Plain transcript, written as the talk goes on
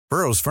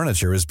Burrow's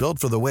furniture is built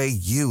for the way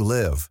you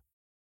live.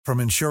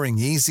 From ensuring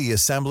easy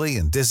assembly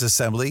and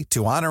disassembly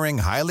to honoring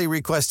highly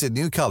requested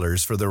new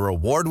colors for their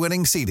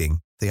award-winning seating,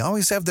 they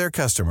always have their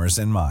customers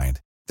in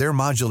mind. Their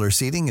modular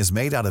seating is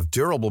made out of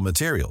durable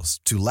materials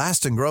to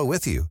last and grow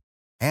with you.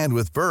 And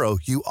with Burrow,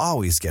 you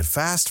always get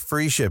fast,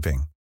 free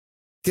shipping.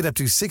 Get up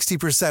to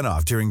 60%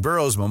 off during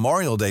Burrow's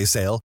Memorial Day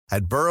sale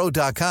at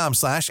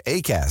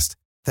burrow.com/ACAST.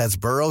 That's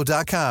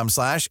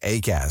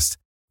burrow.com/ACAST.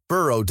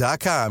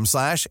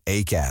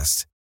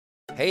 burrow.com/ACAST.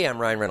 Hey, I'm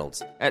Ryan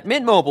Reynolds. At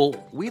Mint Mobile,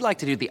 we like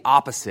to do the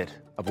opposite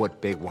of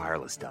what Big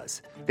Wireless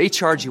does. They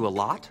charge you a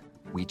lot,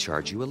 we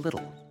charge you a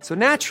little. So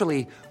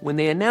naturally, when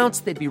they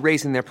announced they'd be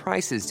raising their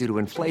prices due to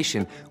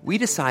inflation, we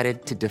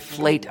decided to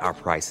deflate our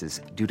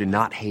prices due to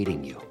not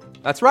hating you.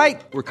 That's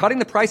right. We're cutting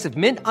the price of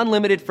Mint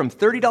Unlimited from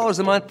 $30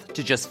 a month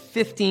to just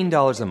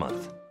 $15 a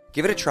month.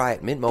 Give it a try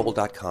at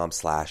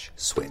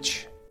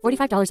mintmobile.com/switch.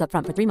 $45 up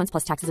front for 3 months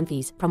plus taxes and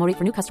fees. Promo rate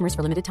for new customers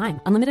for limited time.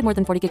 Unlimited more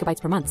than 40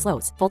 gigabytes per month.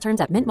 Slows full terms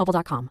at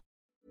mintmobile.com.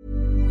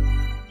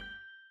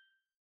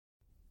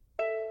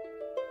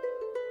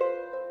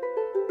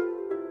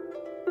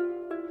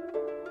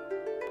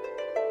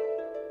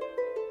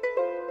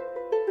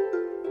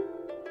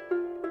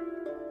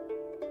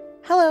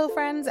 Hello,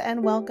 friends,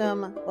 and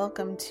welcome.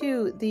 Welcome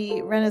to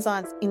the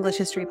Renaissance English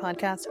History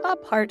Podcast, a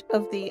part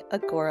of the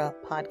Agora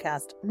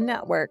Podcast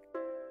Network.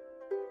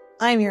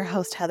 I'm your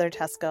host, Heather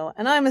Tesco,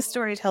 and I'm a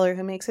storyteller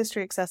who makes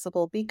history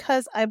accessible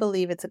because I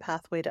believe it's a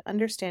pathway to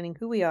understanding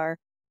who we are,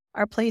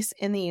 our place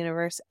in the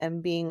universe,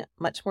 and being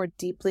much more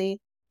deeply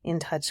in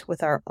touch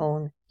with our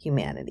own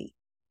humanity.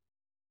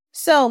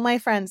 So, my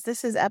friends,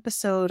 this is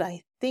episode,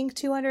 I think,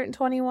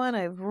 221.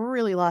 I've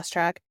really lost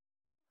track.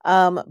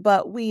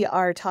 But we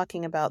are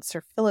talking about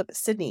Sir Philip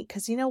Sidney,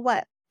 because you know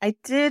what? I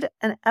did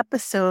an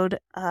episode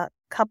a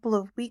couple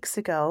of weeks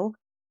ago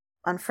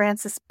on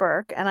Frances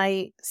Burke, and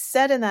I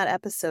said in that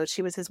episode,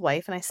 she was his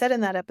wife, and I said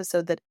in that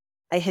episode that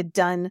I had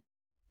done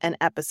an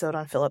episode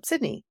on Philip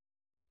Sidney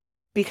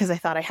because I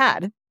thought I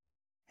had.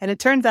 And it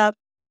turns out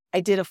I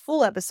did a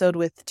full episode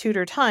with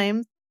Tudor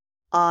Time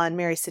on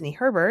Mary Sidney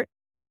Herbert.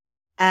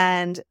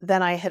 And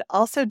then I had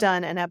also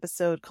done an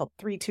episode called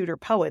Three Tudor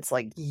Poets,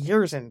 like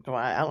years into,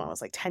 I don't know, it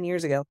was like 10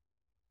 years ago.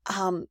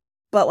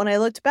 But when I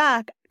looked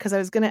back, because I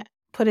was going to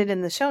put it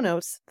in the show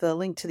notes, the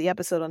link to the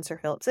episode on Sir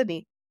Philip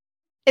Sidney,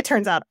 it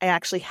turns out I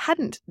actually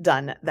hadn't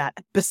done that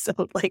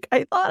episode like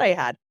I thought I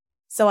had.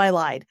 So I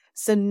lied.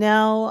 So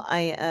now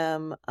I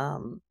am,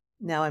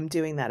 now I'm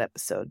doing that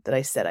episode that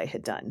I said I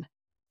had done.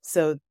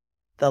 So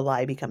the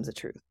lie becomes a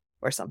truth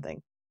or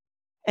something.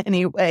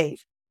 Anyway.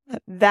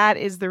 That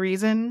is the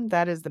reason.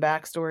 That is the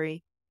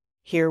backstory.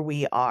 Here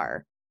we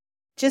are.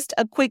 Just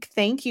a quick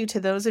thank you to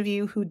those of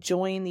you who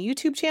join the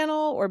YouTube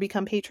channel or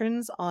become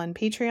patrons on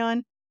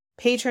Patreon.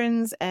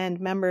 Patrons and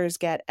members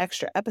get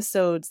extra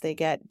episodes. They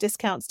get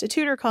discounts to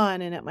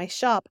TudorCon and at my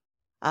shop.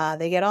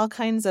 They get all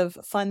kinds of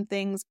fun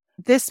things.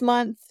 This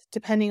month,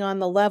 depending on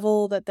the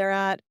level that they're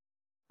at,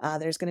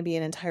 there's going to be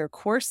an entire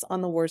course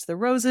on the Wars of the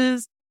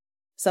Roses.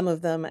 Some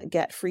of them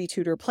get free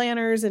Tudor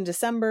planners in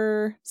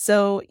December.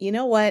 So you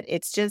know what?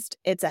 It's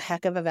a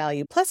heck of a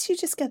value. Plus, you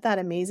just get that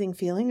amazing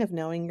feeling of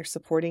knowing you're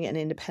supporting an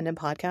independent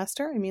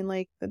podcaster. I mean,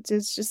 like,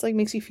 it's just like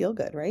makes you feel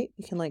good, right?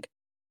 You can like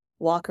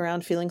walk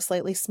around feeling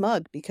slightly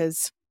smug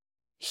because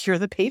you're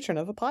the patron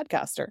of a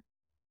podcaster.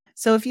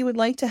 So if you would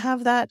like to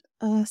have that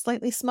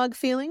slightly smug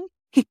feeling,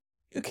 you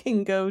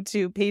can go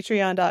to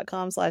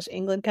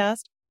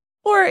patreon.com/EnglandCast.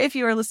 Or if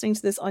you are listening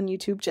to this on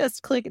YouTube,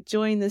 just click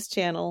join this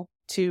channel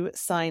to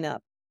sign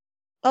up.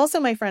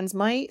 Also, my friends,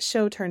 my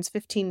show turns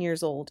 15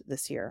 years old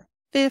this year.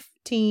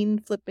 15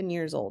 flipping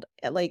years old.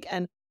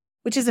 And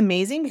which is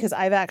amazing because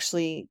I've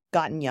actually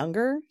gotten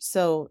younger.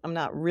 So I'm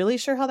not really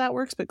sure how that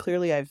works, but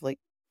clearly I've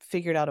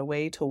figured out a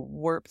way to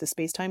warp the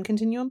space-time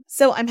continuum.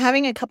 So I'm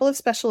having a couple of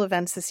special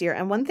events this year.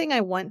 And one thing I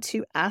want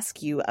to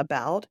ask you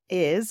about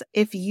is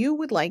if you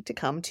would like to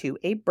come to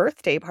a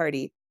birthday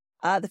party.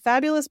 The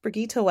fabulous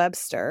Brigitte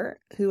Webster,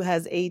 who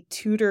has a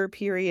Tudor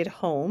period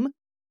home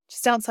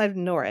just outside of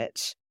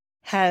Norwich,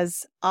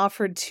 has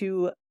offered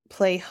to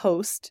play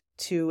host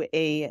to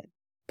a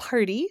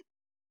party.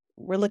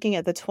 We're looking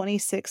at the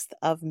 26th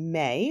of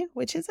May,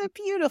 which is a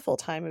beautiful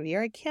time of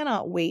year. I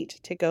cannot wait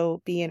to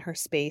go be in her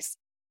space.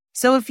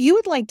 So if you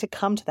would like to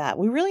come to that,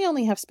 we really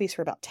only have space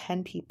for about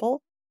 10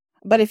 people.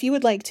 But if you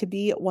would like to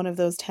be one of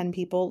those 10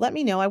 people, let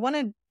me know. I want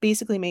to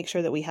basically make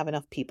sure that we have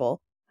enough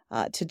people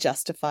to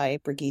justify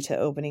Brigitte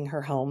opening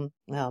her home.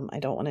 I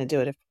don't want to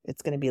do it if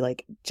it's going to be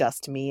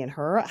just me and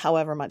her,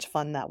 however much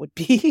fun that would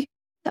be.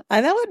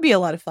 That would be a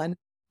lot of fun.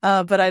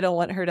 But I don't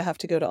want her to have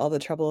to go to all the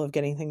trouble of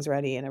getting things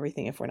ready and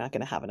everything if we're not going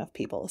to have enough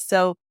people.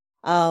 So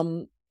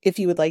if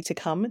you would like to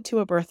come to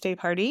a birthday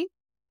party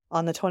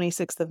on the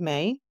 26th of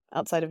May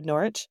outside of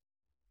Norwich,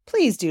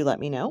 please do let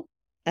me know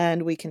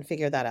and we can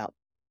figure that out.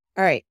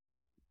 All right.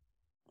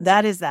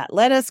 That is that.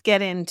 Let us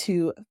get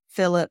into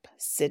Philip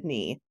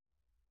Sidney.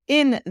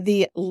 In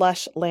the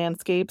lush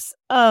landscapes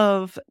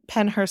of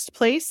Penhurst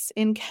Place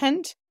in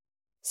Kent,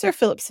 Sir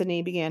Philip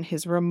Sidney began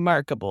his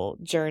remarkable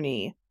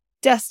journey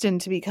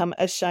destined to become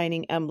a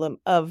shining emblem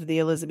of the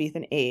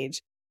Elizabethan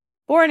age.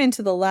 Born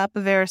into the lap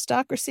of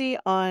aristocracy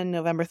on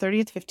November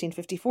 30th,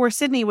 1554,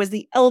 Sidney was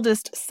the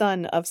eldest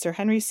son of Sir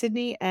Henry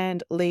Sidney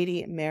and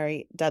Lady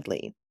Mary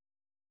Dudley.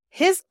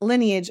 His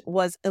lineage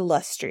was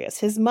illustrious.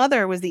 His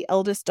mother was the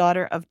eldest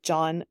daughter of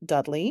John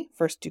Dudley,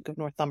 1st Duke of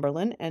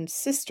Northumberland, and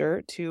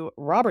sister to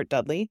Robert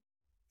Dudley,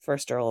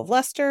 1st Earl of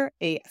Leicester,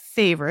 a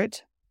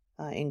favorite,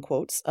 in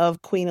quotes,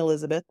 of Queen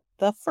Elizabeth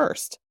I.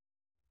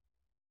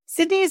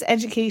 Sidney's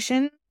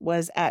education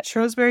was at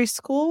Shrewsbury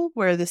School,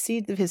 where the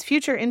seeds of his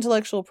future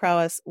intellectual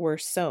prowess were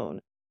sown.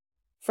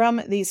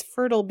 From these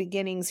fertile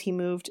beginnings, he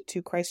moved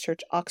to Christ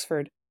Church,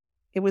 Oxford.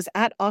 It was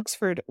at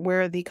Oxford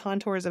where the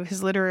contours of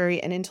his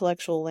literary and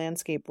intellectual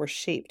landscape were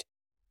shaped,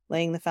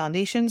 laying the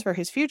foundations for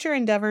his future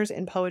endeavors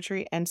in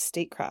poetry and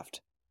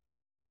statecraft.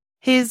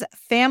 His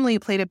family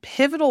played a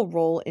pivotal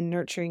role in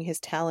nurturing his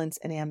talents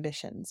and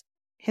ambitions.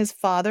 His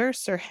father,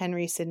 Sir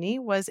Henry Sidney,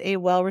 was a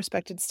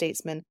well-respected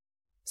statesman,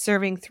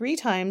 serving 3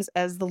 times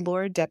as the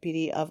Lord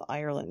Deputy of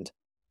Ireland.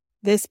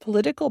 This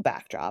political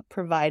backdrop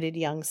provided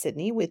young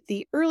Sidney with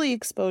the early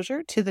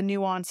exposure to the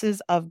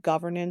nuances of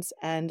governance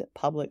and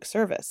public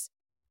service.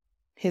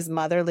 His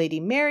mother, Lady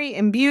Mary,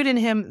 imbued in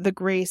him the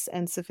grace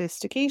and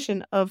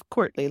sophistication of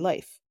courtly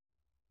life.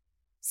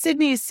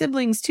 Sidney's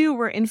siblings, too,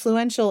 were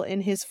influential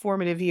in his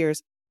formative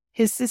years.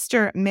 His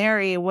sister,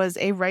 Mary, was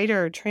a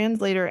writer,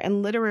 translator,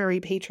 and literary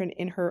patron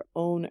in her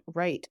own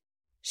right.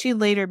 She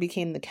later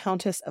became the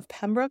Countess of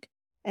Pembroke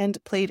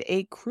and played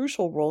a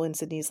crucial role in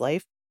Sidney's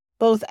life,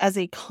 both as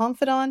a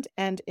confidant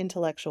and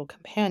intellectual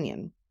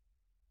companion.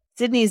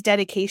 Sidney's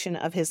dedication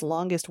of his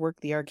longest work,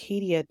 the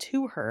Arcadia,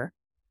 to her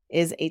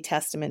is a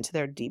testament to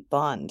their deep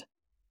bond.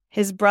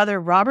 His brother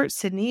Robert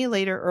Sidney,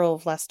 later Earl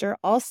of Leicester,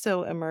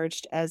 also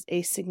emerged as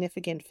a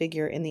significant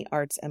figure in the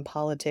arts and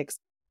politics,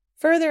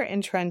 further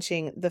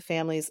entrenching the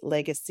family's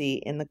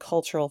legacy in the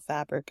cultural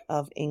fabric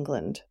of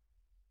England.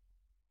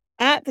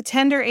 At the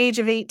tender age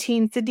of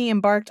 18, Sidney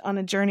embarked on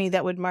a journey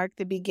that would mark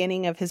the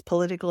beginning of his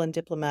political and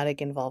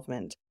diplomatic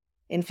involvement.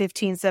 In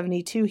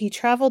 1572, he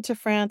traveled to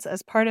France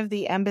as part of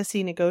the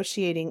embassy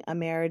negotiating a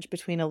marriage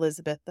between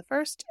Elizabeth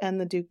I and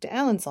the Duc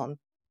d'Alençon.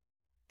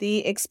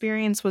 The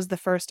experience was the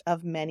first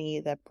of many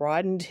that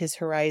broadened his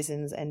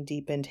horizons and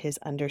deepened his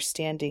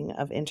understanding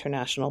of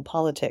international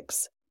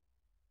politics.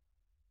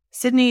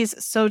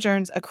 Sidney's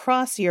sojourns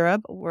across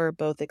Europe were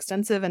both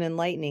extensive and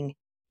enlightening.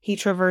 He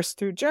traversed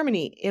through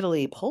Germany,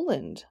 Italy,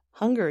 Poland,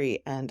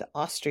 Hungary, and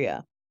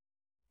Austria.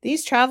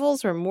 These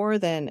travels were more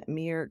than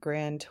mere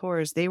grand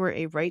tours. They were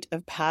a rite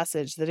of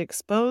passage that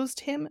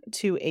exposed him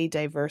to a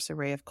diverse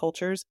array of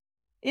cultures,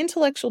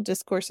 intellectual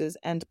discourses,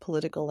 and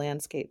political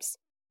landscapes.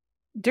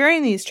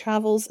 During these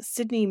travels,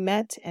 Sidney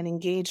met and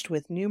engaged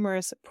with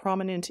numerous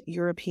prominent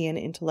European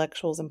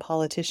intellectuals and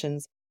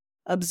politicians,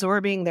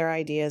 absorbing their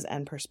ideas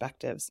and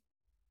perspectives.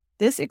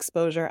 This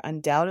exposure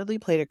undoubtedly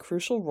played a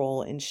crucial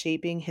role in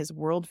shaping his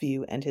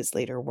worldview and his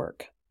later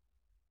work.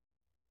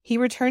 He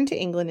returned to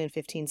England in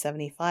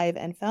 1575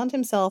 and found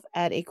himself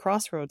at a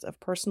crossroads of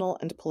personal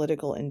and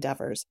political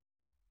endeavors.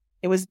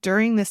 It was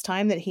during this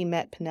time that he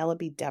met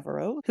Penelope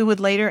Devereux, who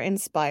would later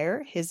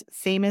inspire his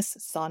famous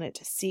sonnet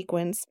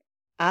sequence,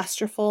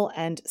 Astrophel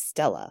and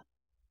Stella.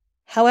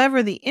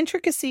 However, the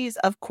intricacies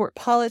of court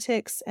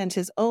politics and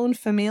his own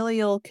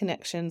familial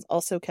connections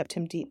also kept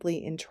him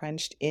deeply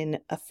entrenched in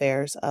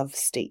affairs of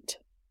state.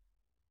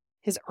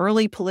 His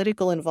early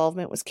political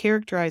involvement was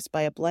characterized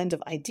by a blend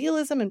of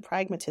idealism and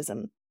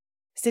pragmatism.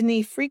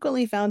 Sidney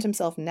frequently found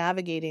himself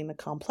navigating the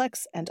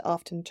complex and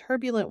often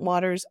turbulent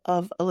waters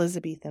of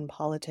Elizabethan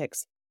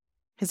politics.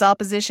 His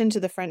opposition to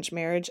the French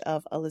marriage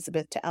of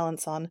Elizabeth to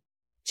Alençon,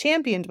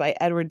 championed by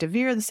Edward de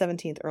Vere, the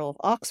 17th Earl of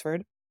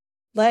Oxford,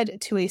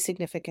 led to a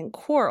significant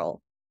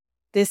quarrel.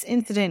 This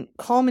incident,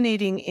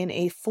 culminating in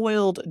a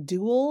foiled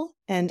duel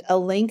and a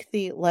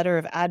lengthy letter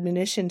of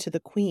admonition to the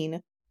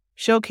Queen,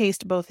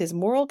 showcased both his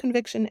moral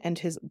conviction and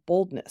his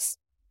boldness,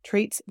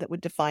 traits that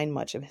would define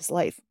much of his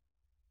life.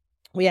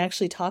 We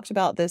actually talked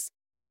about this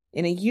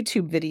in a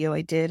YouTube video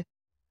I did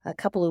a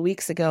couple of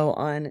weeks ago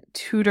on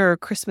Tudor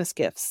Christmas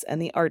gifts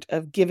and the art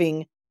of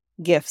giving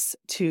gifts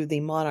to the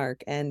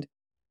monarch. And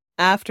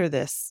after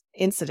this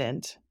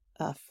incident,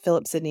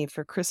 Philip Sidney,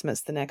 for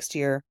Christmas the next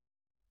year,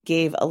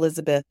 gave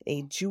Elizabeth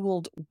a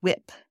jeweled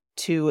whip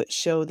to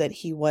show that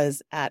he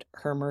was at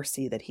her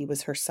mercy, that he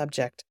was her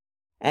subject.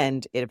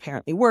 And it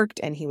apparently worked,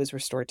 and he was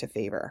restored to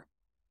favor.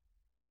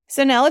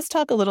 So now let's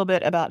talk a little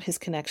bit about his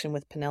connection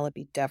with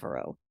Penelope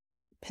Devereux.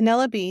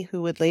 Penelope,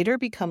 who would later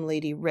become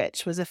Lady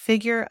Rich, was a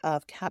figure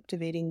of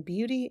captivating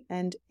beauty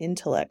and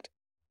intellect,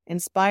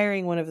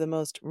 inspiring one of the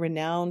most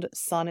renowned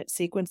sonnet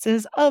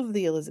sequences of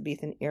the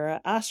Elizabethan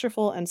era,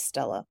 Astrophel and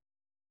Stella.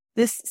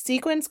 This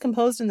sequence,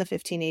 composed in the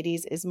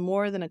 1580s, is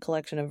more than a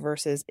collection of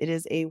verses. It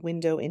is a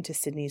window into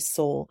Sidney's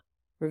soul,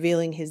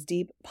 revealing his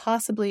deep,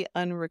 possibly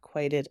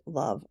unrequited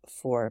love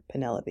for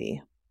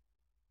Penelope.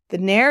 The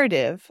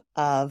narrative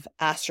of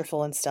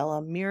Astrophel and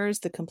Stella mirrors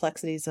the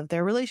complexities of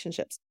their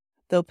relationships.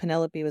 Though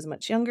Penelope was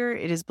much younger,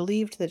 it is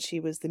believed that she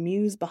was the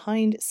muse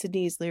behind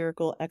Sidney's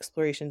lyrical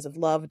explorations of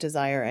love,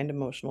 desire, and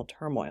emotional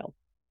turmoil.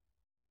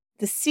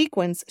 The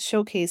sequence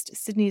showcased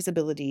Sidney's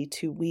ability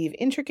to weave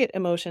intricate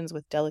emotions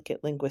with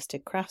delicate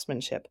linguistic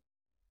craftsmanship.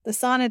 The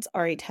sonnets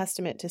are a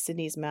testament to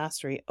Sidney's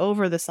mastery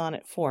over the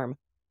sonnet form,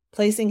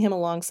 placing him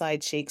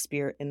alongside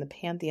Shakespeare in the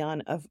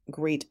pantheon of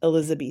great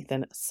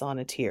Elizabethan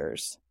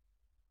sonneteers.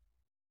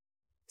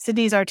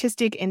 Sidney's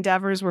artistic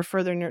endeavors were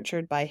further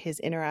nurtured by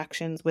his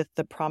interactions with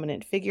the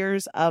prominent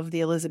figures of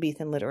the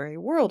Elizabethan literary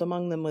world.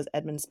 Among them was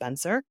Edmund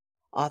Spenser,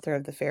 author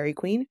of The Faerie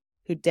Queene,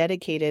 who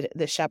dedicated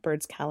the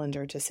Shepherd's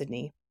Calendar to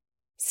Sidney.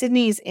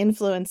 Sidney's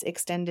influence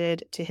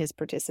extended to his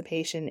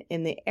participation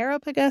in the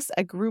Areopagus,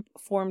 a group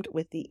formed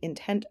with the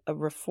intent of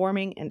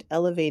reforming and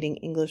elevating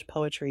English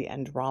poetry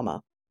and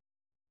drama.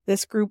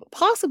 This group,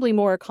 possibly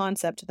more a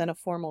concept than a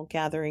formal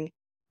gathering,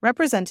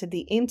 represented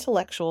the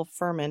intellectual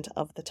ferment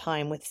of the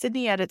time, with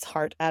Sidney at its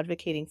heart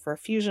advocating for a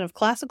fusion of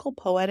classical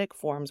poetic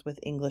forms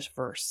with English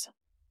verse.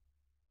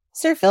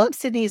 Sir Philip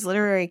Sidney's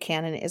literary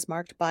canon is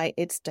marked by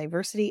its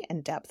diversity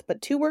and depth,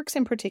 but two works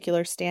in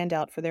particular stand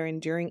out for their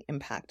enduring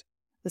impact: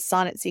 the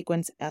sonnet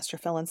sequence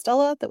Astrophel and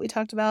Stella that we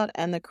talked about,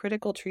 and the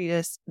critical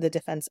treatise The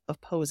Defense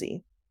of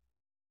Poesy.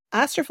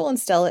 Astrophel and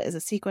Stella is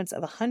a sequence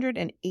of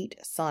 108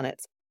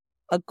 sonnets,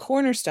 a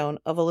cornerstone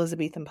of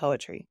Elizabethan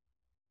poetry.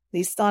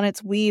 These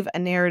sonnets weave a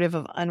narrative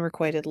of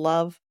unrequited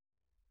love,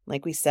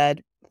 like we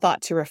said,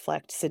 thought to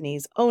reflect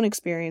Sidney's own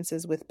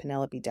experiences with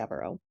Penelope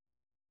Devereux.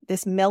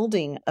 This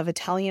melding of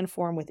Italian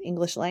form with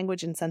English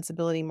language and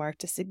sensibility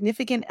marked a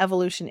significant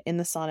evolution in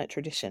the sonnet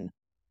tradition.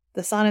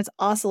 The sonnets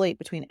oscillate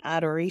between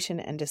adoration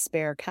and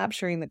despair,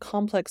 capturing the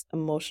complex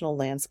emotional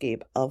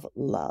landscape of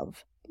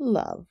love.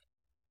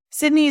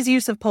 Sidney's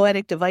use of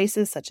poetic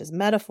devices such as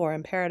metaphor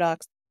and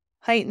paradox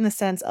heighten the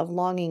sense of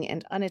longing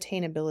and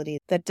unattainability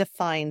that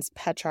defines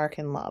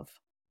Petrarchan love.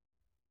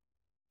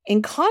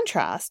 In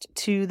contrast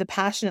to the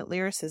passionate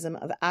lyricism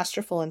of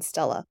Astrophel and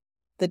Stella,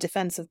 The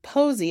Defense of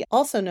Poesy,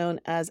 also known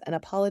as An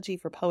Apology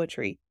for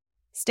Poetry,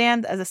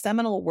 stands as a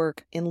seminal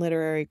work in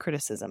literary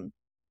criticism.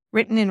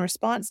 Written in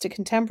response to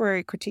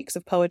contemporary critiques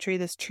of poetry,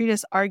 this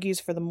treatise argues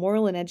for the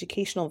moral and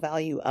educational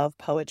value of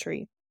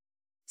poetry.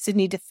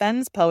 Sidney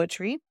defends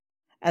poetry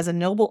as a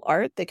noble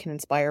art that can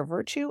inspire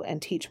virtue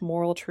and teach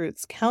moral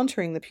truths,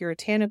 countering the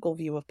puritanical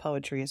view of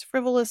poetry as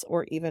frivolous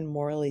or even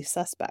morally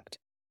suspect.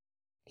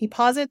 He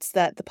posits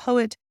that the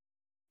poet,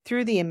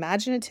 through the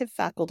imaginative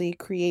faculty,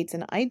 creates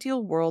an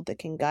ideal world that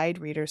can guide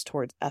readers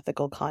towards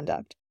ethical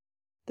conduct.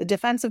 The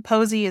Defense of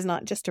Poesy is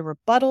not just a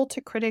rebuttal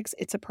to critics,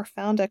 it's a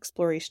profound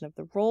exploration of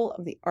the role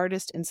of the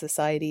artist in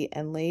society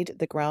and laid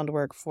the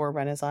groundwork for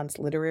Renaissance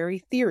literary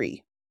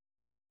theory.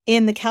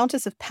 In The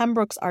Countess of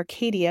Pembroke's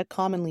Arcadia,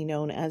 commonly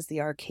known as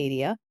the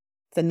Arcadia,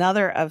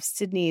 another of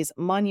Sidney's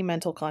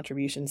monumental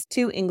contributions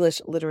to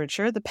English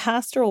literature, the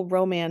pastoral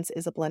romance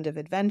is a blend of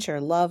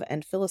adventure, love,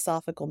 and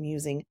philosophical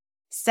musing,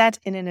 set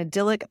in an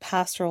idyllic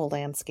pastoral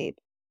landscape.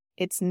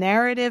 Its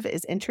narrative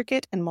is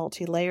intricate and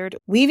multi-layered,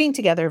 weaving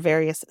together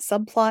various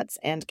subplots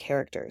and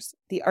characters.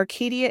 The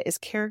Arcadia is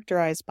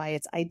characterized by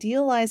its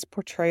idealized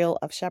portrayal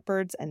of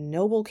shepherds and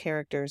noble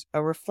characters,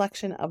 a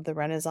reflection of the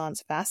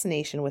Renaissance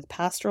fascination with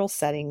pastoral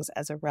settings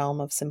as a realm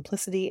of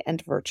simplicity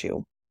and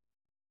virtue.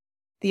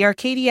 The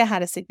Arcadia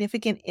had a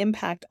significant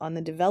impact on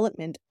the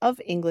development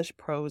of English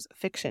prose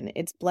fiction.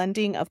 Its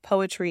blending of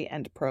poetry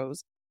and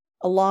prose,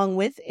 along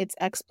with its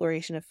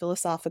exploration of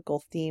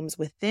philosophical themes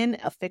within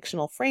a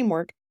fictional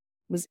framework,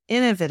 was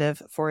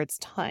innovative for its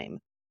time.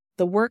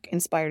 The work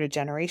inspired a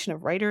generation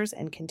of writers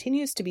and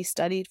continues to be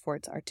studied for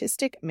its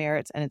artistic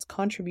merits and its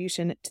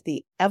contribution to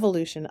the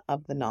evolution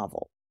of the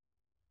novel.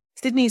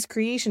 Sidney's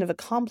creation of a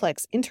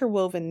complex,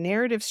 interwoven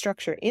narrative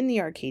structure in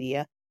the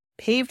Arcadia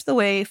paved the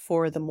way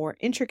for the more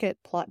intricate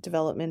plot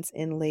developments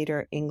in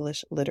later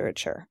English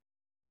literature.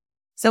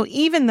 So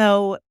even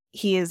though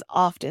he is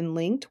often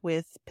linked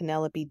with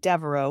Penelope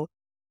Devereux,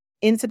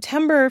 in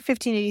September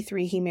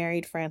 1583 he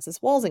married Frances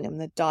Walsingham,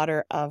 the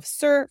daughter of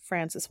Sir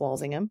Francis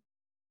Walsingham,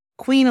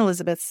 Queen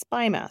Elizabeth's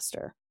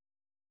spymaster.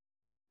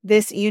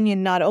 This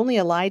union not only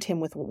allied him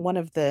with one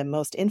of the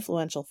most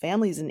influential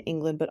families in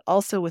England, but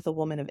also with a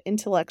woman of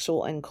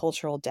intellectual and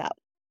cultural depth.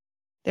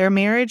 Their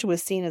marriage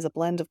was seen as a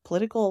blend of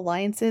political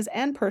alliances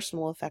and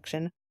personal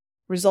affection,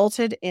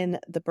 resulted in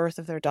the birth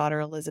of their daughter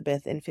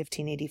Elizabeth in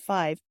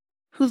 1585,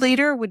 who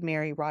later would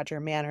marry Roger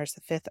Manners,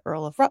 the 5th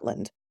Earl of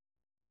Rutland.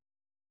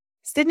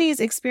 Sidney's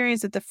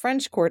experience at the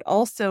French court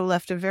also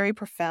left a very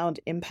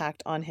profound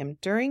impact on him.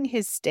 During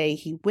his stay,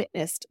 he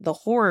witnessed the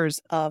horrors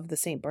of the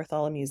St.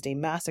 Bartholomew's Day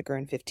massacre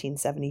in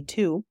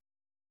 1572,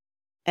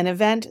 an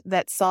event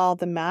that saw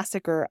the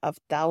massacre of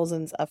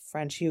thousands of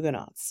French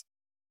Huguenots.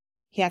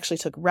 He actually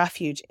took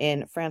refuge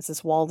in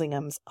Francis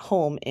Walsingham's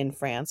home in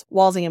France.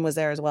 Walsingham was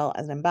there as well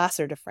as an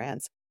ambassador to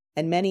France,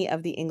 and many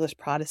of the English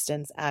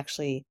Protestants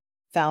actually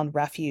found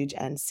refuge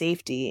and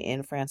safety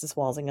in Francis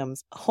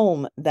Walsingham's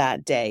home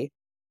that day,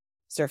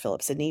 Sir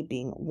Philip Sidney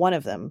being one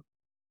of them.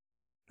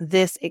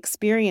 This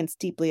experience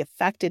deeply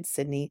affected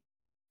Sidney,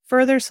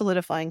 further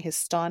solidifying his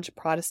staunch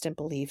Protestant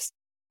beliefs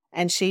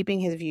and shaping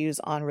his views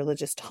on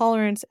religious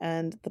tolerance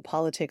and the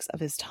politics of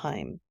his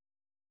time.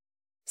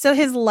 So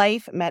his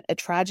life met a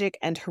tragic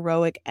and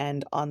heroic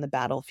end on the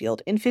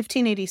battlefield. In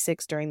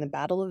 1586, during the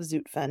Battle of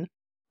Zutphen,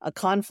 a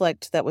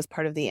conflict that was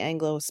part of the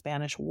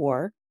Anglo-Spanish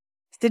War,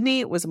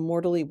 Sidney was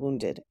mortally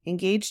wounded,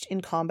 engaged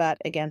in combat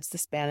against the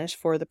Spanish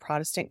for the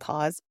Protestant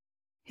cause.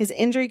 His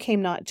injury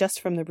came not just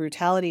from the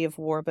brutality of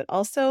war, but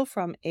also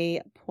from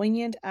a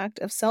poignant act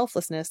of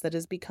selflessness that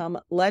has become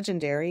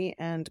legendary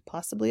and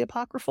possibly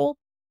apocryphal.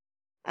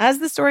 As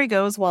the story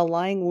goes, while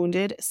lying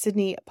wounded,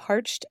 Sidney,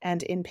 parched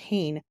and in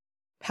pain,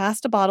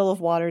 passed a bottle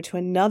of water to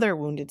another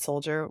wounded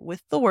soldier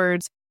with the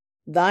words,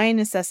 "Thy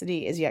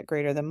necessity is yet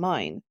greater than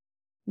mine."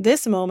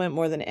 This moment,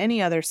 more than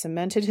any other,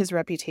 cemented his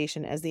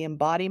reputation as the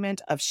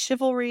embodiment of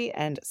chivalry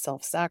and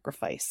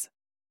self-sacrifice.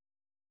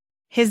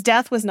 His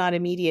death was not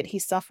immediate. He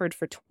suffered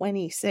for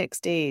 26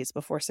 days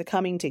before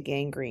succumbing to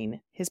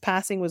gangrene. His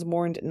passing was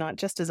mourned not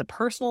just as a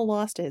personal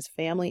loss to his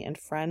family and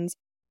friends,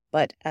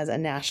 but as a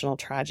national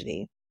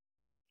tragedy.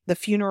 The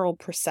funeral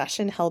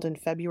procession held in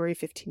February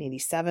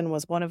 1587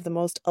 was one of the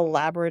most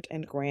elaborate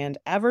and grand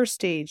ever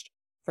staged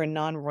for a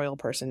non-royal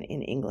person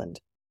in England.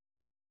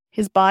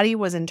 His body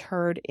was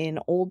interred in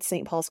Old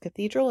St. Paul's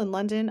Cathedral in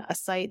London, a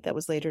site that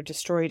was later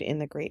destroyed in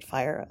the Great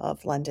Fire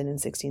of London in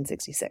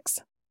 1666.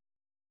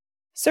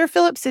 Sir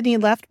Philip Sidney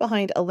left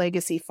behind a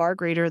legacy far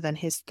greater than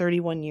his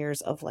 31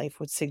 years of life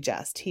would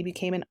suggest. He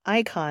became an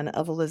icon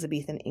of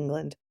Elizabethan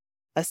England,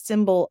 a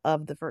symbol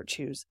of the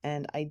virtues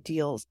and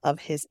ideals of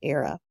his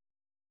era.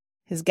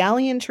 His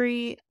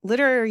gallantry,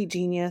 literary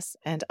genius,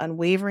 and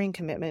unwavering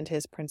commitment to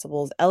his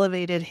principles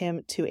elevated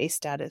him to a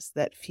status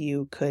that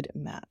few could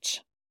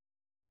match.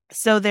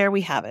 So there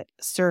we have it,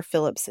 Sir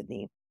Philip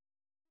Sidney.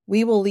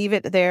 We will leave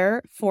it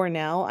there for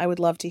now. I would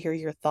love to hear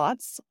your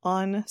thoughts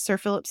on Sir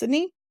Philip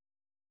Sidney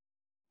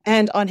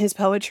and on his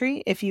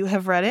poetry. If you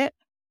have read it,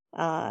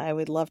 I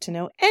would love to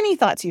know any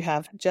thoughts you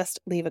have. Just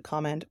leave a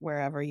comment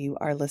wherever you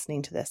are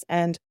listening to this.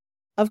 And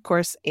of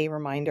course, a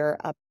reminder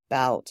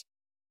about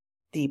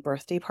the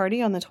birthday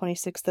party on the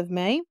 26th of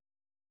May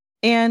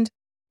and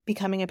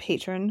becoming a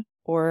patron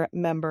or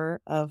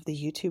member of the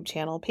YouTube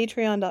channel,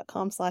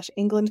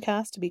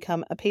 patreon.com/EnglandCast to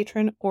become a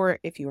patron. Or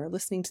if you are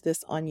listening to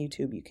this on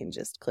YouTube, you can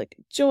just click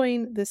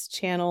join this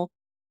channel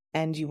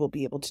and you will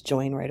be able to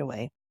join right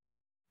away.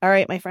 All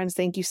right, my friends,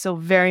 thank you so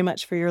very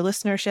much for your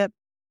listenership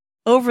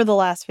over the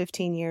last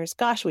 15 years.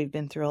 Gosh, we've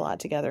been through a lot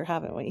together,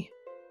 haven't we?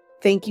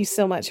 Thank you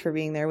so much for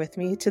being there with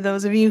me. To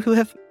those of you who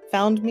have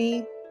found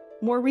me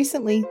more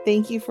recently,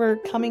 thank you for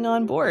coming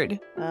on board.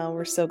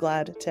 We're so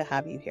glad to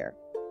have you here.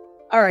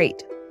 All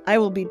right, I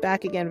will be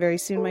back again very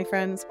soon, my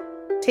friends.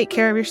 Take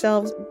care of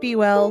yourselves, be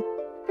well,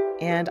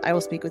 and I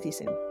will speak with you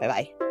soon.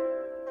 Bye-bye.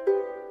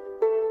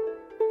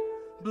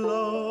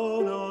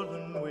 Blow,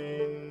 northern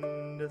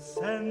wind,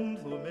 send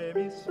who may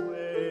be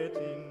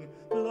sweating.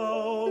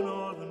 Blow,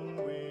 northern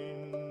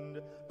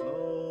wind,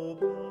 blow,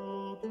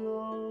 blow,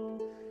 blow.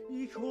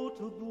 Ich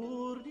hatte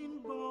Bord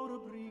in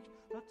Bauerbrick,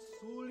 at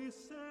Sully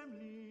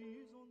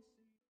Semlis on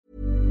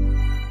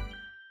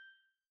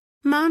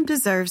Mom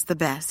deserves the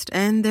best,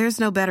 and there's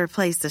no better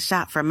place to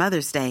shop for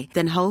Mother's Day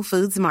than Whole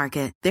Foods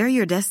Market. They're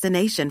your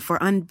destination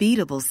for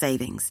unbeatable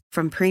savings,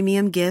 from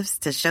premium gifts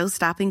to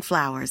show-stopping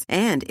flowers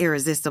and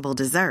irresistible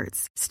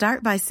desserts.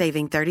 Start by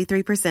saving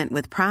 33%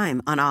 with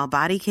Prime on all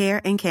body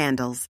care and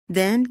candles.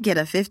 Then get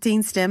a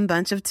 15-stem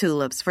bunch of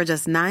tulips for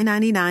just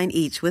 $9.99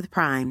 each with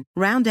Prime.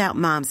 Round out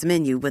Mom's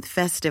menu with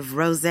festive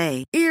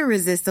rosé,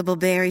 irresistible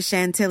berry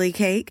chantilly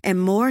cake,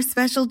 and more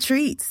special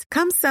treats.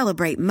 Come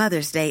celebrate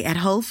Mother's Day at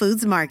Whole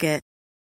Foods Market.